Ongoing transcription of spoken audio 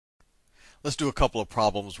Let's do a couple of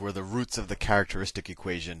problems where the roots of the characteristic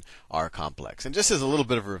equation are complex. And just as a little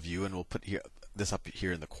bit of a review, and we'll put this up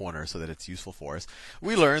here in the corner so that it's useful for us.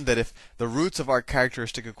 We learned that if the roots of our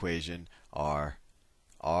characteristic equation are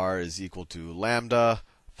r is equal to lambda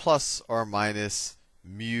plus or minus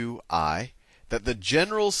mu I, that the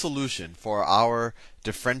general solution for our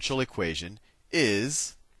differential equation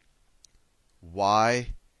is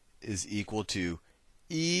y is equal to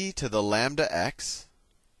e to the lambda x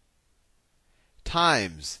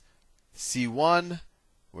times c1,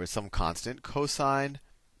 where some constant, cosine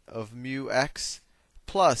of mu x,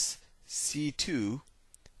 plus c2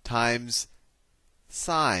 times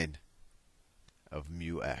sine of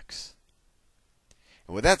mu x.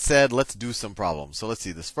 And with that said, let's do some problems. So let's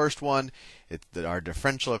see. This first one, our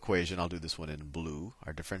differential equation, I'll do this one in blue.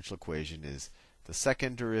 Our differential equation is the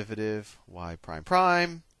second derivative, y prime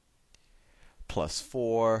prime, plus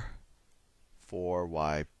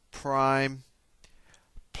 4y prime,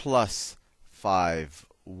 plus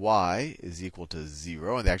 5y is equal to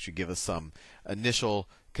 0. And they actually give us some initial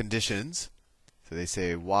conditions. So they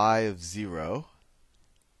say y of 0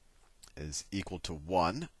 is equal to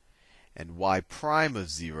 1. And y prime of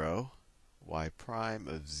 0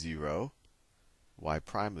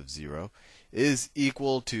 is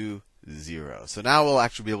equal to 0. So now we'll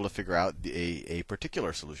actually be able to figure out a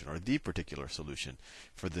particular solution, or the particular solution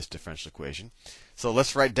for this differential equation. So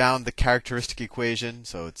let's write down the characteristic equation.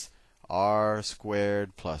 So it's r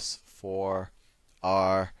squared plus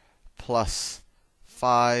 4r plus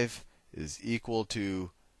 5 is equal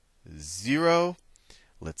to 0.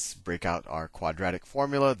 Let's break out our quadratic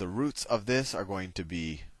formula. The roots of this are going to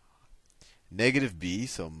be negative b,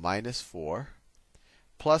 so minus 4,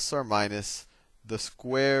 plus or minus the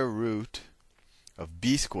square root of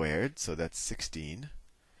b squared, so that's 16,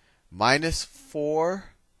 minus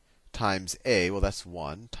 4 times a, well that's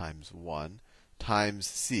 1, times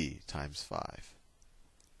c, times 5.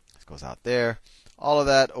 This goes out there. All of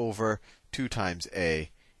that over 2 times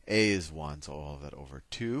a. A is 1, so all of that over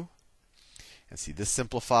 2. And see, this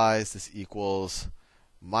simplifies. This equals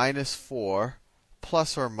minus 4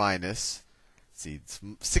 plus or minus, see, it's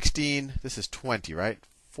 16, this is 20, right?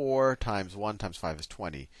 4 times 1 times 5 is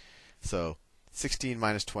 20. So 16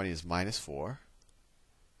 minus 20 is minus 4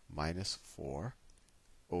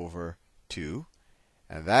 over 2.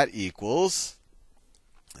 And that equals,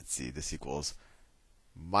 let's see, this equals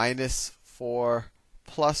minus 4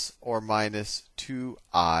 plus or minus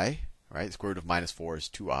 2i, right? The square root of minus 4 is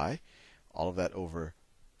 2i. All of that over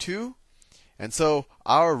 2. And so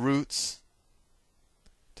our roots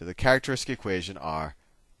to the characteristic equation are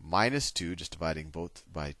minus 2, just dividing both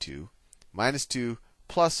by 2, minus 2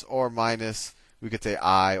 plus or minus, we could say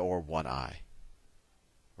I or 1i.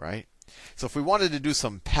 Right? So if we wanted to do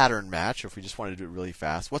some pattern match, or if we just wanted to do it really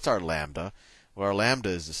fast, what's our lambda? Well, our lambda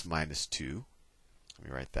is just minus 2. Let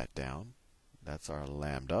me write that down. That's our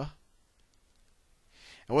lambda.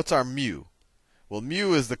 And what's our mu? Well,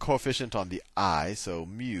 mu is the coefficient on the I, so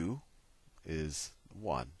mu is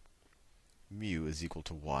 1. Mu is equal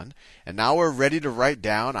to 1. And now we're ready to write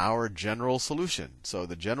down our general solution. So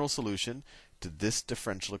the general solution to this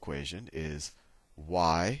differential equation is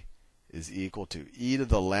y is equal to e to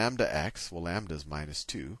the lambda x, well, lambda is minus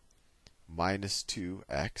 2x,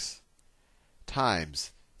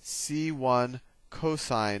 times c1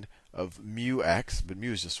 cosine of mu x, but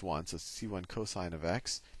mu is just 1, so c1 cosine of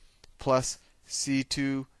x, plus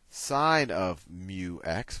c2 sine of mu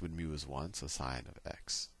x, when mu is 1, so sine of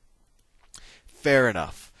x. Fair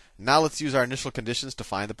enough. Now let's use our initial conditions to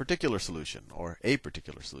find the particular solution, or a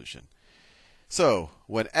particular solution. So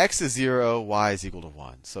when x is 0, y is equal to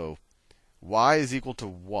 1. So y is equal to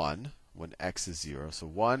 1 when x is 0. So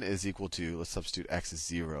 1 is equal to, let's substitute x is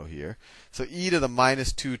 0 here. So e to the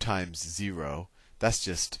minus 2 times 0, that's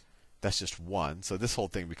just 1. So this whole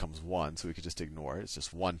thing becomes 1, so we could just ignore it. It's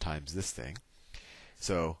just 1 times this thing.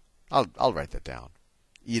 So I'll write that down.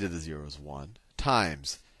 E to the 0 is 1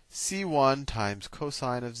 times c1 times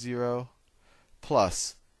cosine of 0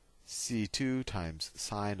 plus c2 times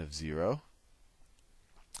sine of 0.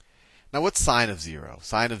 Now what's sine of 0?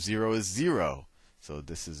 Sine of 0 is 0. So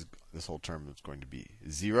this whole term is going to be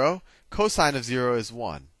 0. Cosine of 0 is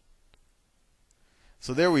 1.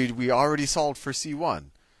 So there we already solved for c1.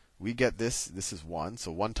 We get this. This is 1.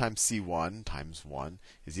 So 1 times c1 times 1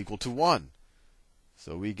 is equal to 1.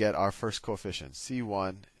 So we get our first coefficient.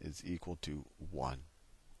 c1 is equal to 1.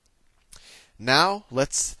 Now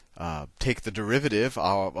let's take the derivative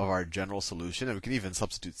of our general solution, and we can even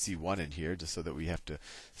substitute c1 in here just so that we have to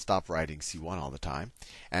stop writing c1 all the time.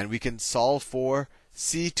 And we can solve for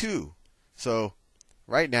c2. So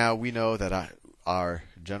right now we know that our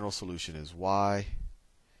general solution is y.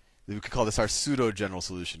 We could call this our pseudo-general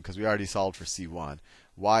solution because we already solved for c1.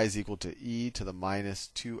 Y is equal to e to the minus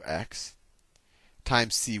 2x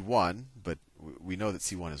times c1, but we know that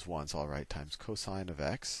c1 is 1, so I'll write times cosine of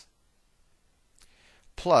x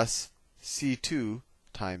plus c2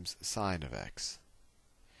 times sine of x.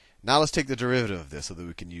 Now let's take the derivative of this so that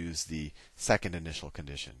we can use the second initial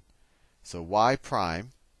condition. So y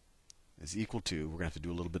prime is equal to, we're going to have to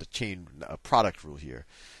do a little bit of product rule here.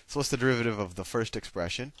 So what's the derivative of the first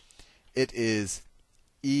expression? It is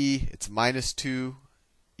it's minus 2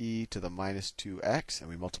 e to the minus 2x, and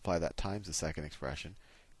we multiply that times the second expression.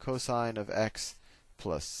 Cosine of x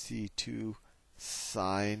plus c2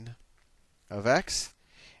 sine of x.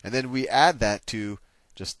 And then we add that to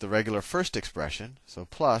just the regular first expression, so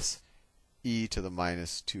plus e to the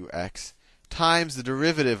minus 2x times the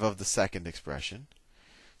derivative of the second expression.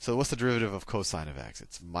 So what's the derivative of cosine of x?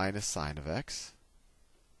 It's minus sine of x.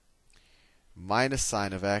 Minus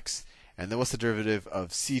sine of x. And then what's the derivative of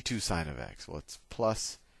c2 sine of x? Well, it's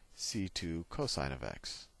plus c2 cosine of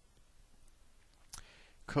x.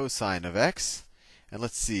 Cosine of x. And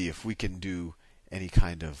let's see if we can do any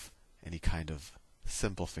kind of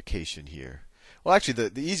simplification here. Well, actually,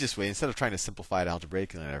 the easiest way, instead of trying to simplify it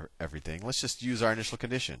algebraically and everything, let's just use our initial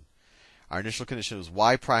condition. Our initial condition was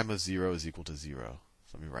y prime of 0 is equal to 0.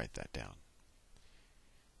 So let me write that down.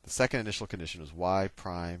 The second initial condition was y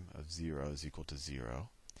prime of 0 is equal to 0.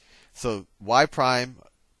 So y prime,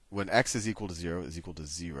 when x is equal to 0, is equal to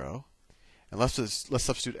 0. And let's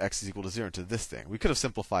substitute x is equal to 0 into this thing. We could have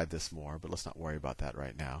simplified this more, but let's not worry about that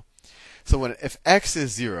right now. So if x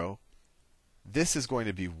is 0, this is going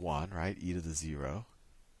to be 1, right? E to the 0.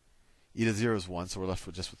 E to the 0 is 1, so we're left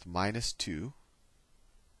with just with minus 2,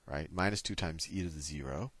 right? Minus 2 times e to the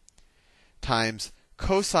 0 times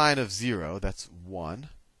cosine of 0, that's 1,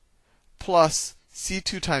 plus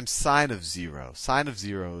c2 times sine of 0. Sine of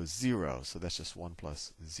 0 is 0, so that's just 1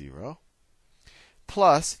 plus 0.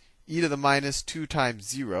 Plus e to the minus 2 times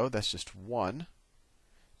 0, that's just 1,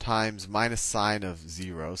 times minus sine of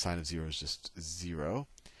 0. Sine of 0 is just 0.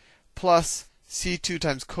 Plus c2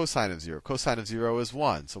 times cosine of 0. Cosine of 0 is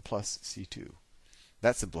 1, so plus c2.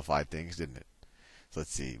 That simplified things, didn't it? So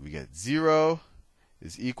let's see. We get 0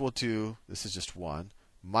 is equal to, this is just 1,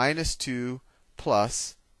 minus 2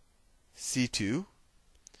 plus c2.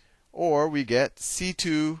 Or we get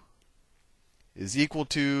c2 is equal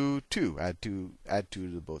to 2. Add 2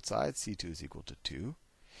 to both sides. c2 is equal to 2.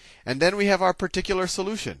 And then we have our particular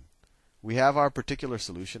solution. We have our particular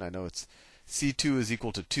solution. I know it's c2 is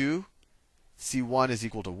equal to 2. c1 is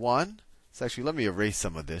equal to 1. So actually, let me erase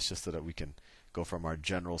some of this just so that we can go from our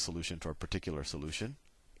general solution to our particular solution.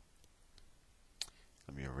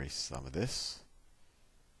 Let me erase some of this.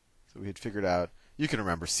 So we had figured out, you can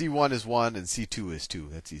remember, c1 is 1 and c2 is 2.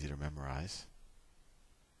 That's easy to memorize.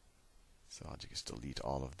 So I'll just delete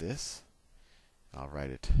all of this. I'll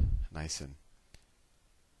write it nice and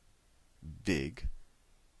big.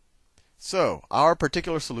 So our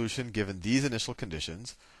particular solution, given these initial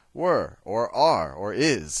conditions, were, or are, or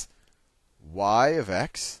is, y of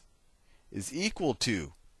x is equal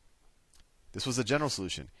to, this was the general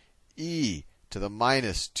solution, e to the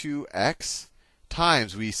minus 2x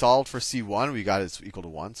times, we solved for c1, we got it equal to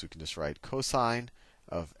 1, so we can just write cosine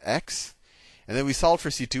of x. And then we solved for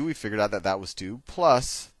c2, we figured out that that was 2,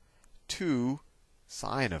 plus 2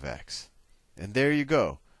 sine of x. And there you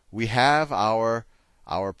go. We have our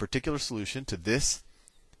particular solution to this,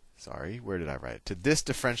 where did I write it? To this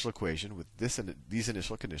differential equation with these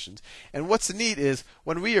initial conditions. And what's neat is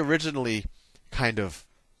when we originally kind of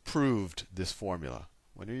proved this formula,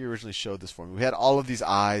 when we originally showed this formula, we had all of these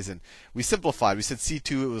i's and we simplified. We said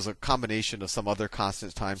c2, it was a combination of some other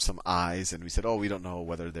constant times some i's, and we said, oh, we don't know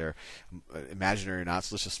whether they're imaginary or not,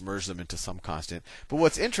 so let's just merge them into some constant. But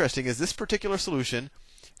what's interesting is this particular solution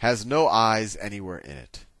has no i's anywhere in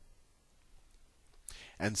it.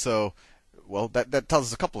 And so, well, that tells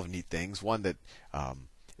us a couple of neat things. One, that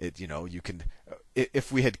you can,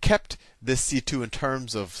 if we had kept this c2 in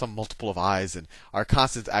terms of some multiple of i's, and our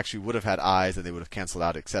constants actually would have had i's and they would have canceled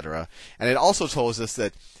out, etc. And it also tells us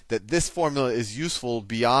that this formula is useful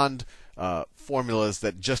beyond formulas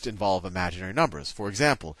that just involve imaginary numbers. For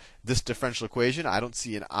example, this differential equation, I don't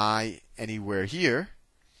see an I anywhere here.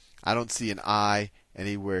 I don't see an I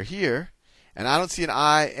anywhere here. And I don't see an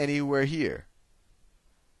I anywhere here.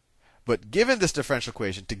 But given this differential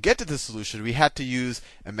equation, to get to the solution, we had to use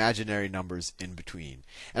imaginary numbers in between.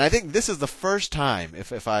 And I think this is the first time,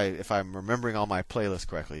 if I'm remembering all my playlists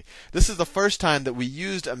correctly, this is the first time that we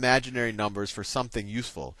used imaginary numbers for something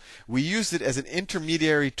useful. We used it as an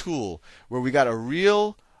intermediary tool where we got a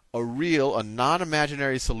real a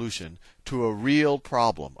non-imaginary solution to a real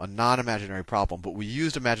problem, a non-imaginary problem, but we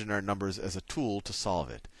used imaginary numbers as a tool to solve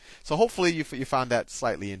it. So hopefully you found that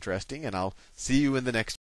slightly interesting, and I'll see you in the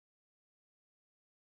next